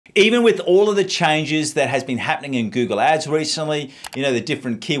Even with all of the changes that has been happening in Google Ads recently, you know, the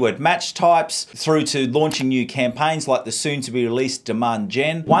different keyword match types through to launching new campaigns like the soon to be released demand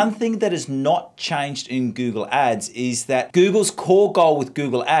gen, one thing that has not changed in Google Ads is that Google's core goal with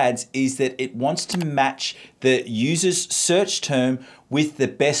Google Ads is that it wants to match the user's search term with the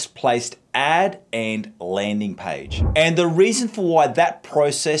best placed ad and landing page. And the reason for why that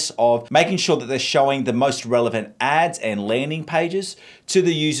process of making sure that they're showing the most relevant ads and landing pages to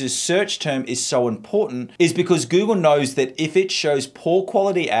the user's search term is so important is because Google knows that if it shows poor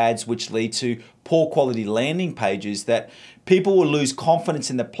quality ads which lead to poor quality landing pages, that people will lose confidence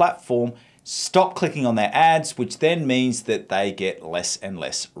in the platform, stop clicking on their ads, which then means that they get less and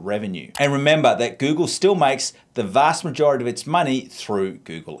less revenue. And remember that Google still makes the vast majority of its money through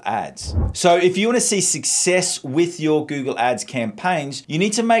Google Ads. So if you want to see success with your Google Ads campaigns, you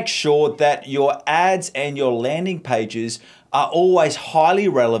need to make sure that your ads and your landing pages are always highly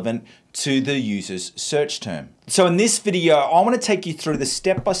relevant to the user's search term. So in this video, I want to take you through the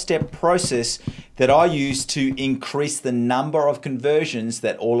step-by-step process that I use to increase the number of conversions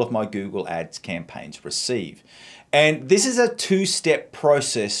that all of my Google Ads campaigns receive. And this is a two-step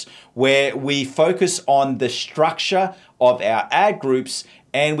process where we focus on the structure of our ad groups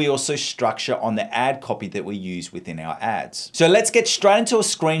and we also structure on the ad copy that we use within our ads. So let's get straight into a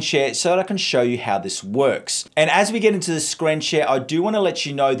screen share so that I can show you how this works. And as we get into the screen share, I do want to let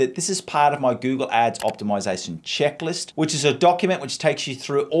you know that this is part of my Google Ads optimization checklist, which is a document which takes you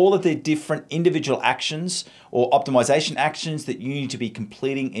through all of the different individual actions or optimization actions that you need to be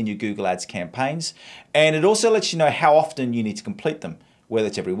completing in your Google Ads campaigns. And it also lets you know how often you need to complete them, whether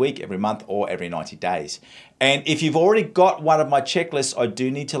it's every week, every month, or every 90 days. And if you've already got one of my checklists, I do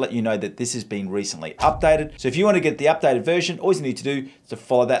need to let you know that this has been recently updated. So if you want to get the updated version, all you need to do is to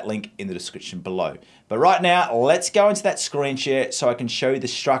follow that link in the description below. But right now, let's go into that screen share so I can show you the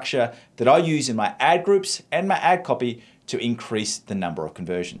structure that I use in my ad groups and my ad copy to increase the number of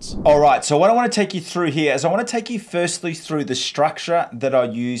conversions. All right, so what I want to take you through here is I want to take you firstly through the structure that I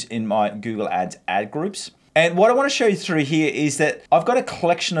use in my Google Ads ad groups. And what I want to show you through here is that I've got a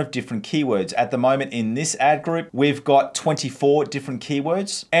collection of different keywords. At the moment in this ad group, we've got 24 different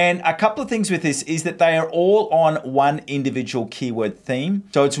keywords. And a couple of things with this is that they are all on one individual keyword theme.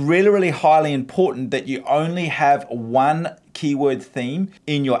 So it's really, really highly important that you only have one keyword theme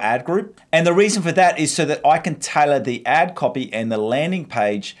in your ad group. And the reason for that is so that I can tailor the ad copy and the landing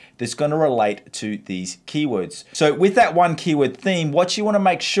page that's going to relate to these keywords. So with that one keyword theme, what you want to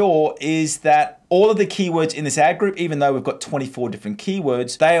make sure is that all of the keywords in this ad group, even though we've got 24 different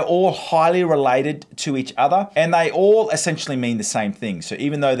keywords, they are all highly related to each other and they all essentially mean the same thing. So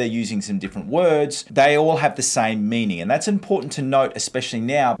even though they're using some different words, they all have the same meaning. And that's important to note, especially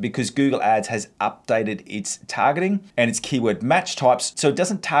now because Google Ads has updated its targeting and its keyword match types. So it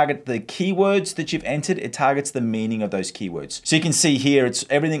doesn't target the keywords that you've entered, it targets the meaning of those keywords. So you can see here, it's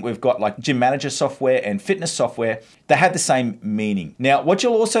everything we've got like gym manager software and fitness software. They have the same meaning. Now, what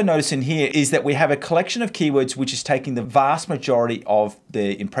you'll also notice in here is that we have a collection of keywords which is taking the vast majority of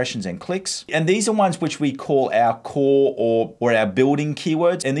the impressions and clicks. And these are ones which we call our core or our building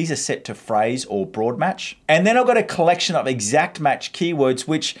keywords. And these are set to phrase or broad match. And then I've got a collection of exact match keywords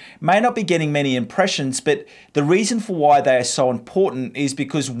which may not be getting many impressions, but the reason for why they are so important is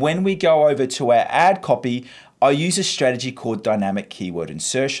because when we go over to our ad copy, I use a strategy called dynamic keyword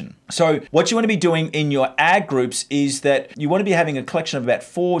insertion. So what you want to be doing in your ad groups is that you want to be having a collection of about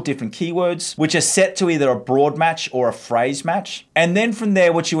 4 different keywords, which are set to either a broad match or a phrase match. And then from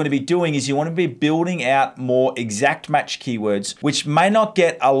there, what you want to be doing is you want to be building out more exact match keywords, which may not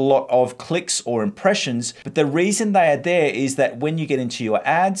get a lot of clicks or impressions, but the reason they are there is that when you get into your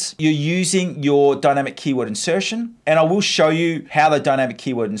ads, you're using your dynamic keyword insertion. And I will show you how the dynamic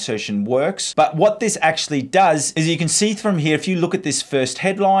keyword insertion works. But what this actually does is you can see from here, if you look at this first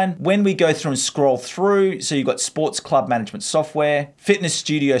headline, when we go through and scroll through, so you've got sports club management software, fitness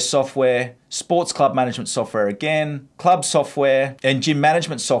studio software, sports club management software again, club software, and gym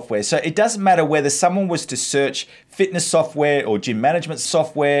management software. So it doesn't matter whether someone was to search fitness software or gym management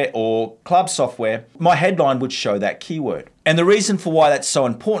software or club software, my headline would show that keyword. And the reason for why that's so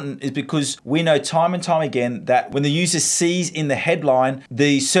important is because we know time and time again that when the user sees in the headline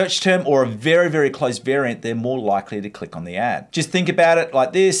the search term or a very, very close variant, they're more likely to click on the ad. Just think about it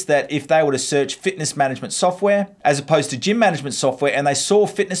like this, that if they were to search fitness management software as opposed to gym management software and they saw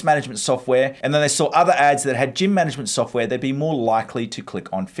fitness management software software, and then they saw other ads that had gym management software, they'd be more likely to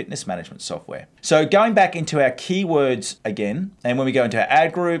click on fitness management software. So going back into our keywords again, and when we go into our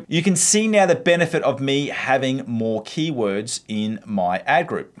ad group, you can see now the benefit of me having more keywords in my ad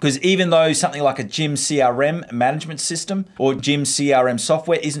group. Because even though something like a gym CRM management system or gym CRM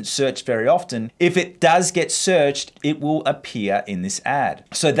software isn't searched very often, if it does get searched, it will appear in this ad.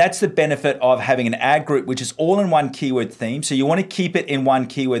 So that's the benefit of having an ad group, which is all in one keyword theme. So you want to keep it in one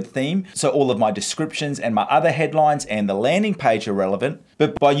keyword theme. So all of my descriptions and my other headlines and the landing page are relevant.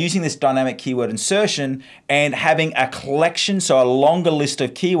 But by using this dynamic keyword insertion and having a collection, so a longer list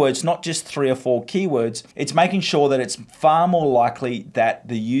of keywords, not just 3 or 4 keywords, it's making sure that it's far more likely that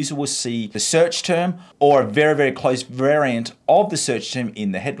the user will see the search term or a very, very close variant of the search term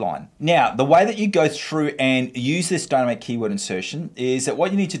in the headline. Now, the way that you go through and use this dynamic keyword insertion is that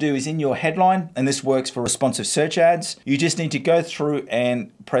what you need to do is in your headline, and this works for responsive search ads, you just need to go through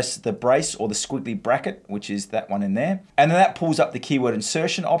and press the brace or the squiggly bracket, which is that one in there. And then that pulls up the keyword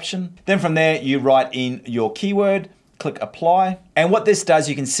insertion option. Then from there, you write in your keyword, click apply. And what this does,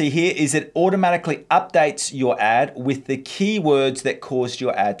 you can see here, is it automatically updates your ad with the keywords that caused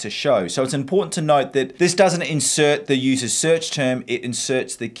your ad to show. So it's important to note that this doesn't insert the user's search term, it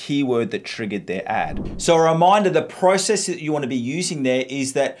inserts the keyword that triggered their ad. So a reminder, the process that you want to be using there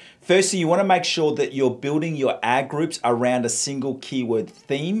is that firstly, you want to make sure that you're building your ad groups around a single keyword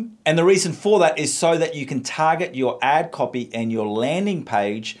theme. And the reason for that is so that you can target your ad copy and your landing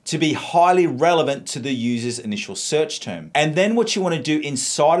page to be highly relevant to the user's initial search term. And then what you want to do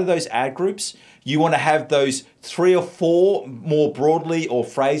inside of those ad groups, you want to have those 3 or 4 more broadly or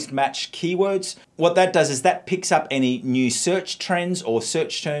phrased matched keywords. What that does is that picks up any new search trends or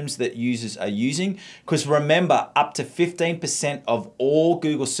search terms that users are using. Because remember, up to 15% of all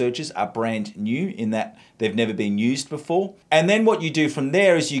Google searches are brand new in that they've never been used before. And then what you do from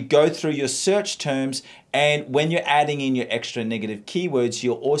there is you go through your search terms, and when you're adding in your extra negative keywords,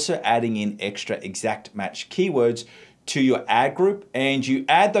 you're also adding in extra exact match keywords to your ad group, and you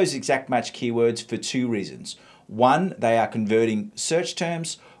add those exact match keywords for 2 reasons. 1, they are converting search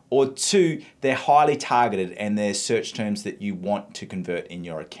terms, or 2, they're highly targeted and they're search terms that you want to convert in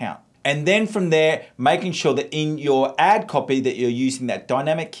your account. And then from there, making sure that in your ad copy that you're using that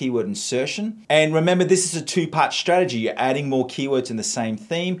dynamic keyword insertion. And remember, this is a 2-part strategy. You're adding more keywords in the same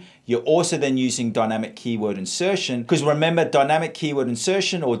theme. You're also then using dynamic keyword insertion, because remember, dynamic keyword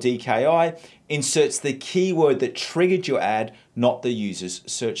insertion, or DKI, inserts the keyword that triggered your ad, not the user's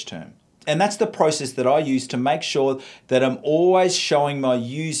search term. And that's the process that I use to make sure that I'm always showing my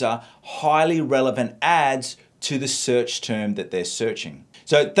user highly relevant ads to the search term that they're searching.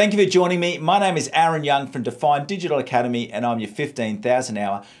 So thank you for joining me. My name is Aaron Young from Define Digital Academy, and I'm your 15,000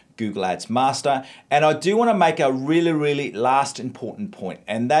 hour Google Ads Master. And I do want to make a really last important point,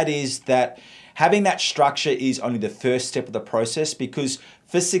 and that is that having that structure is only the first step of the process, because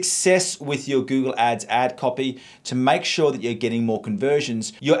for success with your Google Ads ad copy, to make sure that you're getting more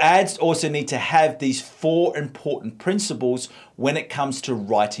conversions, your ads also need to have these 4 important principles when it comes to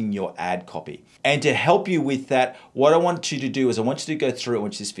writing your ad copy. And to help you with that, what I want you to do is I want you to go through it,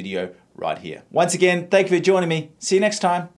 watch this video right here. Once again, thank you for joining me. See you next time.